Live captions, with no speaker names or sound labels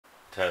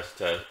Test,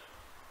 test.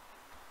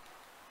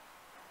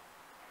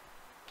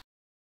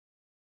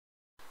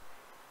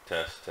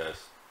 Test,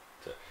 test,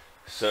 test.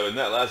 So in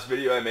that last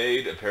video I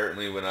made,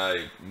 apparently when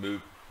I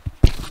moved.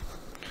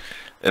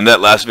 In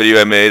that last video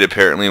I made,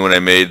 apparently when I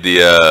made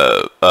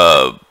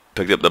the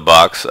picked up the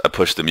box, I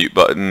pushed the mute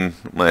button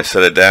when I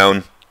set it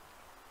down.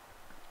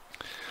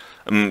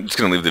 I'm just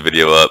gonna leave the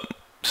video up.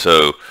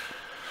 So,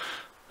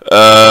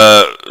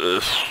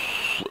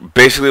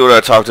 basically what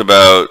I talked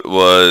about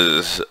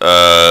was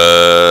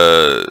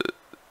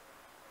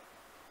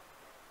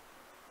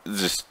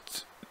just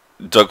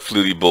Doug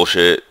Flutie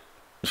bullshit,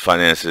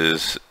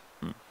 finances.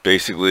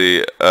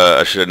 Basically,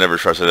 I should have never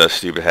trusted that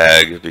stupid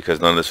hag because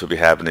none of this would be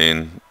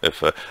happening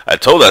if I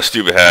told that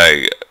stupid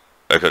hag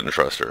I couldn't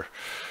trust her.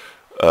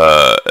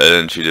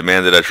 And she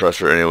demanded I trust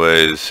her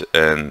anyways,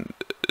 and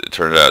it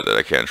turned out that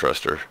I can't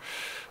trust her.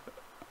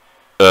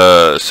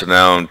 So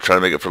now I'm trying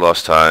to make it for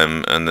lost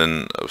time, and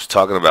then I was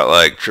talking about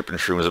like tripping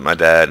shrooms with my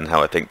dad and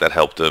how I think that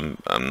helped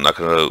him. I'm not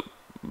gonna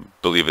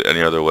believe it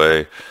any other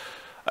way.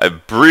 I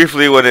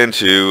briefly went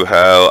into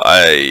how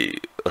I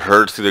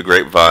heard through the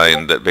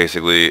grapevine that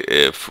basically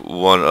if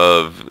one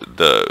of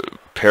the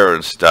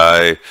parents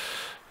die,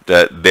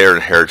 that their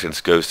inheritance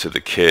goes to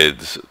the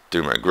kids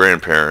through my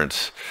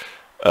grandparents.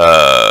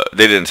 They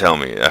didn't tell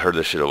me. I heard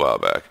this shit a while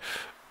back.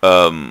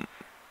 And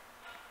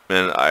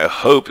I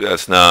hope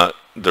that's not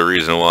the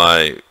reason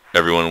why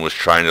everyone was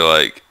trying to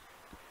like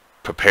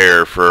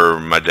prepare for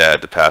my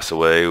dad to pass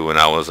away when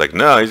I was like,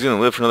 no, he's gonna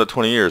live for another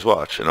 20 years,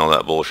 watch, and all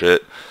that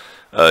bullshit.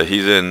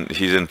 He's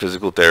in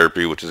physical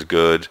therapy, which is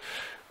good,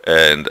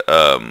 and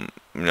I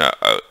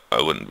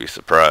wouldn't be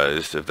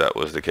surprised if that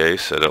was the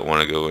case. I don't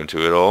want to go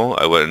into it all.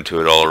 I went into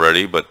it all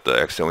already, but I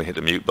accidentally hit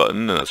the mute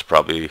button, and that's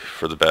probably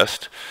for the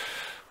best.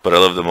 But I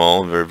love them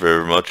all very,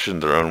 very much in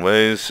their own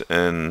ways,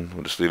 and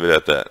we'll just leave it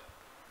at that.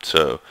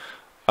 So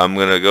I'm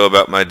gonna go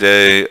about my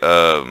day,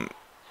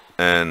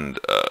 and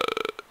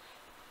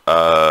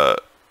I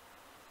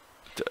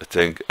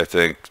think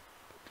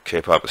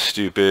K-pop is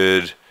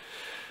stupid.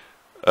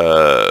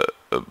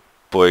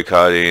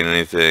 Boycotting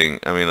anything.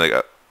 I mean, like,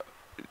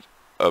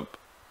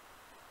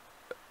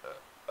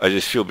 I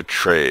just feel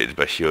betrayed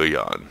by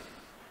Hyoyeon,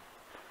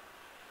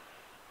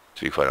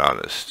 to be quite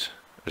honest.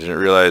 I didn't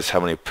realize how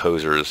many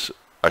posers.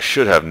 I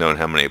should have known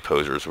how many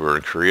posers were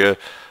in Korea.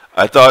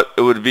 I thought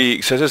it would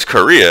be, since it's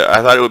Korea,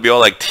 I thought it would be all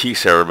like tea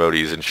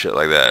ceremonies and shit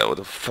like that. What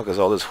the fuck is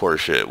all this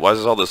horse shit? Why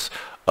is all this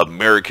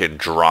American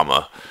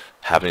drama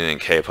happening in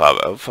K-pop?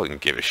 I don't fucking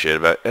give a shit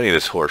about any of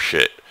this horse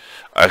shit.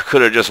 I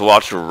could have just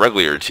watched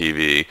regular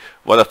TV.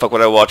 Why the fuck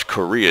would I watch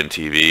Korean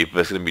TV? But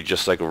it's gonna be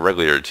just like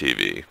regular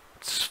TV.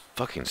 It's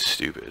fucking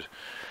stupid.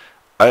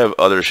 I have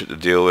other shit to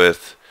deal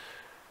with.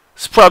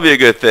 It's probably a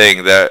good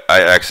thing that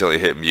I accidentally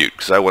hit mute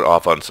because I went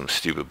off on some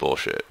stupid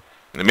bullshit.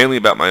 And mainly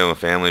about my own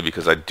family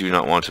because I do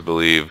not want to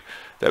believe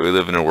that we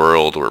live in a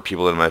world where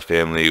people in my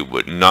family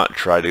would not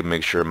try to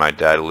make sure my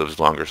dad lives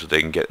longer so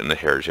they can get an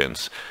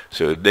inheritance.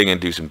 So they can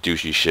do some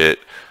douchey shit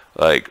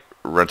like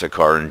rent a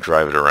car and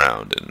drive it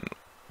around.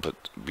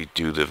 But we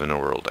do live in a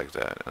world like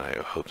that, and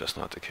I hope that's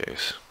not the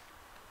case.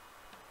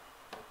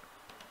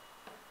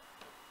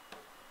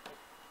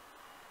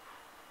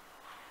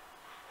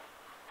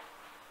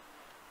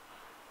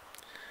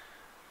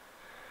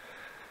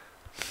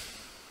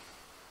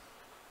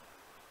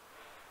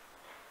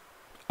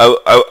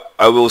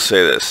 I will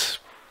say this.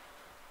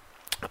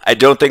 I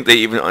don't think they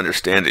even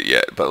understand it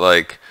yet, but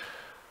like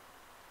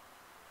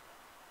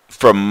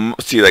from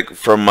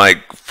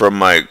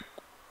my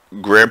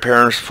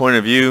grandparents' point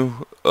of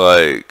view,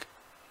 like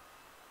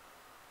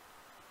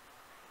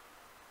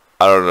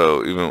I don't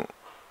know, even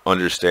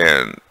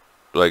understand.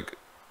 Like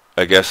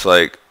I guess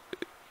like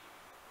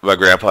my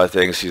grandpa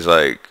thinks he's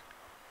like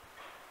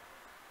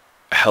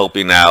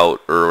helping out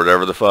or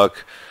whatever the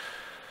fuck.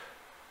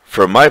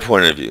 From my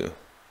point of view,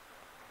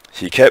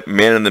 he kept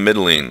man in the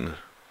middling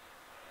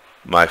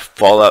my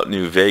Fallout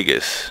New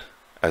Vegas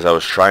as I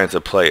was trying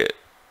to play it.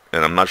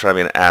 And I'm not trying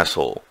to be an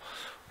asshole,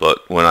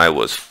 but when I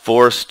was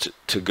forced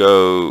to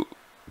go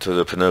to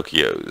the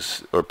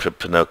Pinocchios, or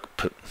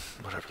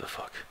whatever the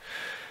fuck,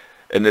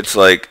 and it's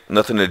like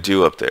nothing to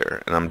do up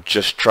there, and I'm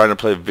just trying to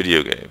play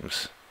video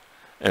games.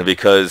 And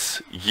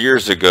because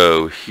years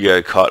ago he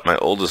had caught my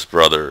oldest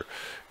brother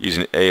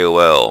using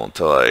AOL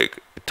to like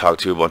talk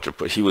to a bunch of,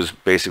 he was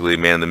basically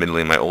man in the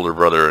middle, my oldest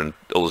brother,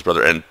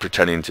 and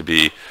pretending to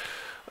be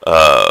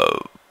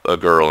a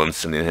girl and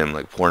sending him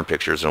like porn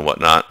pictures and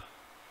whatnot.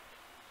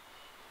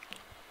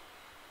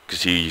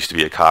 Because he used to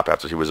be a cop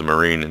after he was a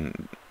Marine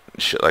and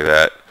shit like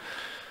that.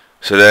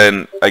 So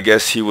then I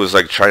guess he was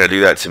like trying to do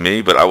that to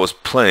me, but I was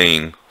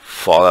playing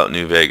Fallout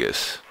New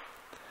Vegas,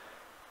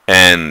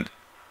 and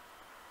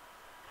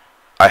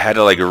I had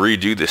to like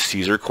redo the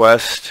Caesar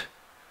quest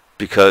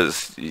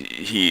because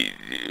he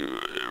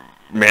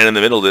man in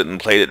the middle didn't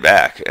play it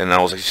back, and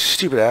I was like,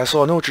 stupid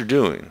asshole, I know what you're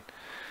doing.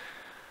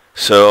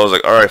 So I was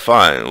like, alright,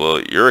 fine,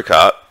 well, you're a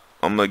cop,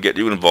 I'm gonna get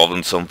you involved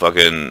in some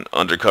fucking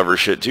undercover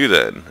shit too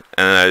then.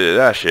 And I did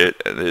that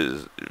shit, and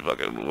his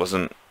fucking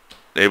wasn't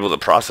able to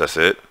process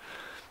it.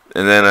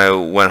 And then I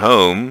went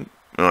home,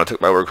 and I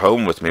took my work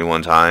home with me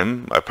one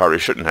time. I probably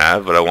shouldn't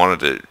have, but I wanted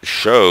to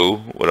show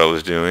what I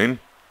was doing.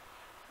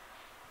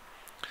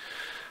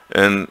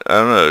 And I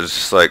don't know, it's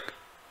just like,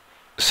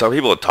 some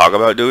people talk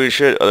about doing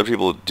shit, other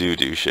people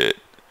do shit.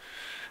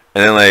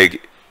 And then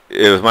like,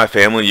 with my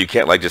family, you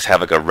can't like just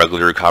have like a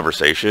regular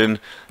conversation.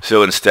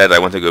 So instead, I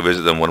went to go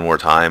visit them one more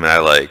time, and I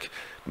like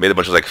made a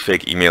bunch of like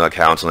fake email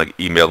accounts and like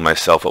emailed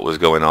myself what was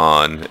going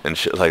on and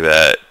shit like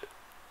that.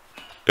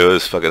 It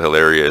was fucking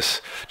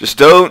hilarious. Just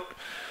don't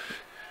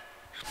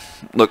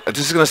look. This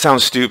is gonna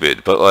sound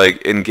stupid, but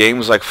like in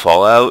games like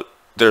Fallout,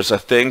 there's a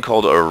thing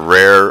called a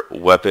rare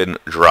weapon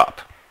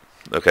drop.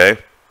 Okay,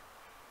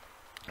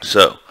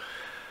 so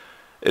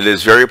it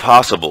is very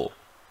possible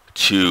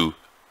to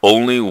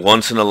only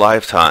once in a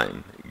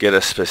lifetime get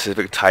a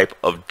specific type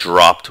of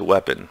dropped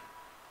weapon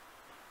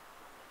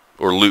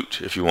or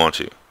loot if you want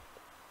to.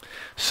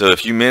 So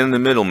if you man in the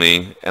middle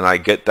me and I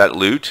get that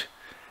loot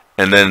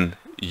and then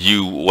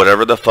you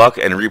whatever the fuck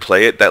and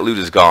replay it, that loot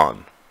is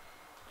gone.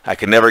 I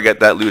can never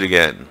get that loot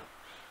again.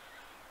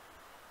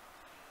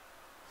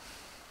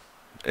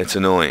 It's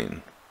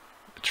annoying.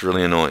 It's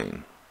really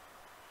annoying.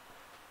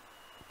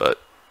 But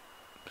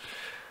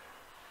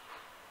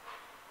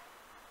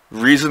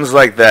reasons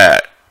like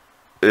that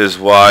is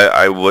why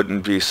I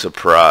wouldn't be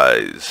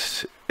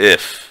surprised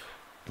if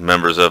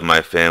members of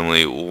my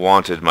family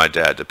wanted my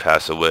dad to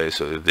pass away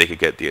so that they could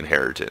get the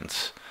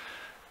inheritance.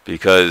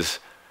 Because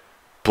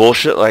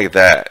bullshit like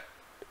that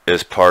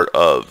is part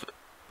of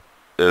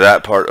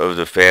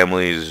the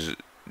family's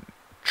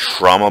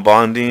trauma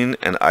bonding,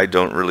 and I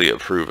don't really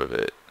approve of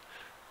it.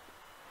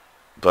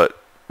 But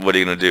what are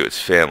you going to do?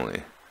 It's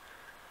family.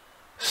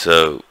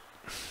 So,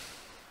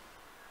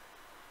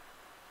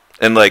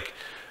 and like,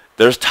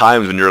 there's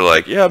times when you're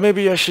like, yeah,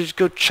 maybe I should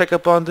go check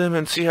up on them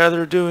and see how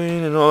they're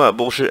doing and all that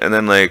bullshit. And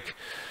then like,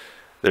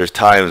 there's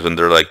times when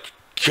they're like,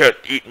 can't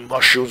eat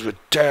mushrooms with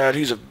dad,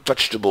 he's a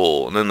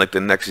vegetable. And then like the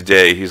next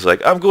day, he's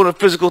like, I'm going to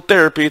physical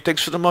therapy,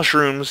 thanks for the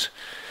mushrooms.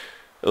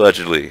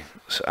 Allegedly.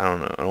 So I don't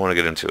know, I don't want to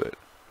get into it.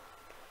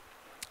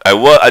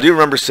 I do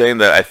remember saying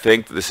that I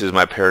think this is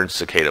my parents'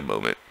 cicada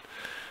moment.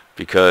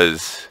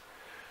 Because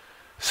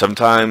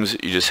sometimes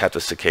you just have to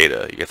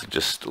cicada. You have to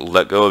just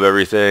let go of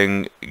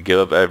everything, give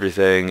up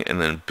everything, and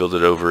then build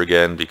it over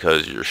again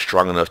because you're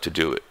strong enough to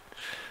do it.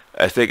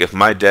 I think if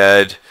my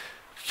dad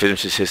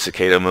finishes his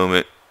cicada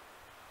moment,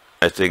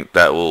 I think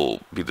that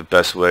will be the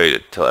best way to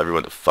tell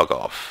everyone to fuck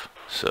off.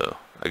 So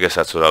I guess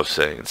that's what I was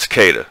saying.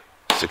 Cicada.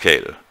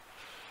 Cicada.